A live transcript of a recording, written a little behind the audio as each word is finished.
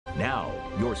Now,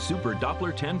 your Super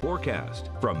Doppler 10 forecast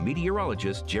from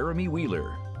meteorologist Jeremy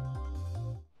Wheeler.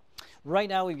 Right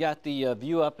now we've got the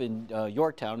view up in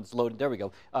Yorktown. It's loaded. There we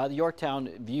go. The Yorktown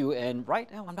view, and right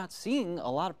now I'm not seeing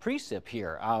a lot of precip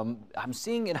here. I'm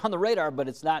seeing it on the radar, but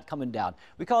it's not coming down.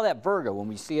 We call that Virgo when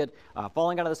we see it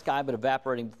falling out of the sky but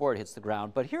evaporating before it hits the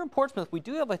ground. But here in Portsmouth, we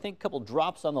do have, I think, a couple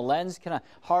drops on the lens. Kind of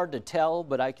hard to tell,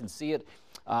 but I can see it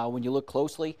when you look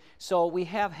closely. So we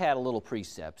have had a little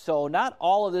precip. So not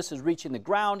all of this is reaching the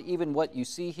ground. Even what you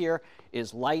see here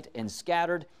is light and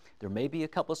scattered. There may be a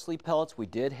couple of sleep pellets. We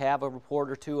did have a report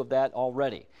or two of that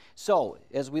already. So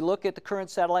as we look at the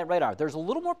current satellite radar, there's a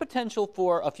little more potential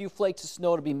for a few flakes of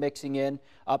snow to be mixing in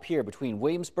up here between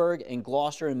Williamsburg and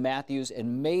Gloucester and Matthews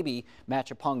and maybe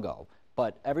Machapungo.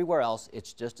 But everywhere else,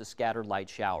 it's just a scattered light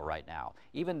shower right now.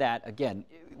 Even that, again,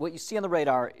 what you see on the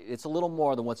radar, it's a little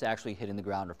more than what's actually hitting the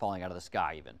ground or falling out of the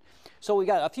sky even. So we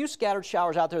got a few scattered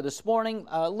showers out there this morning,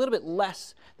 a little bit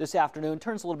less this afternoon,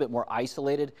 turns a little bit more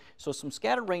isolated. So some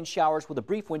scattered rain showers with a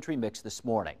brief wintry mix this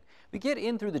morning. We get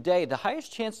in through the day, the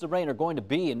highest chances of rain are going to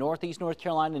be in northeast North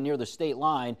Carolina near the state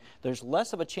line. There's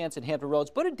less of a chance in Hampton Roads,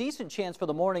 but a decent chance for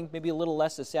the morning, maybe a little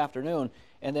less this afternoon.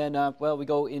 And then, well, we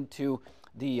go into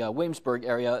the Williamsburg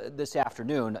area this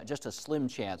afternoon, just a slim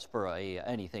chance for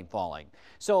anything falling.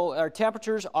 So our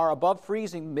temperatures are above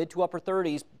freezing, mid to upper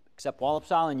 30s, except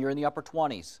Wallops Island, you're in the upper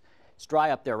 20s. It's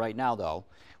dry up there right now, though.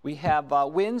 We have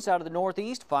winds out of the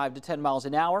northeast, 5 to 10 miles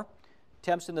an hour.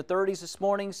 Temps in the 30s this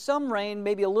morning, some rain,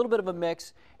 maybe a little bit of a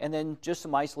mix, and then just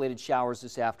some isolated showers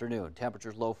this afternoon.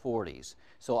 Temperatures low 40s.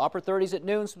 So upper 30s at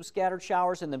noon, some scattered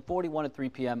showers, and then 41 at 3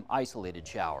 p.m., isolated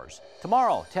showers.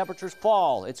 Tomorrow, temperatures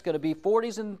fall. It's going to be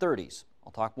 40s and 30s.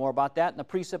 I'll talk more about that in the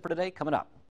precip for today coming up.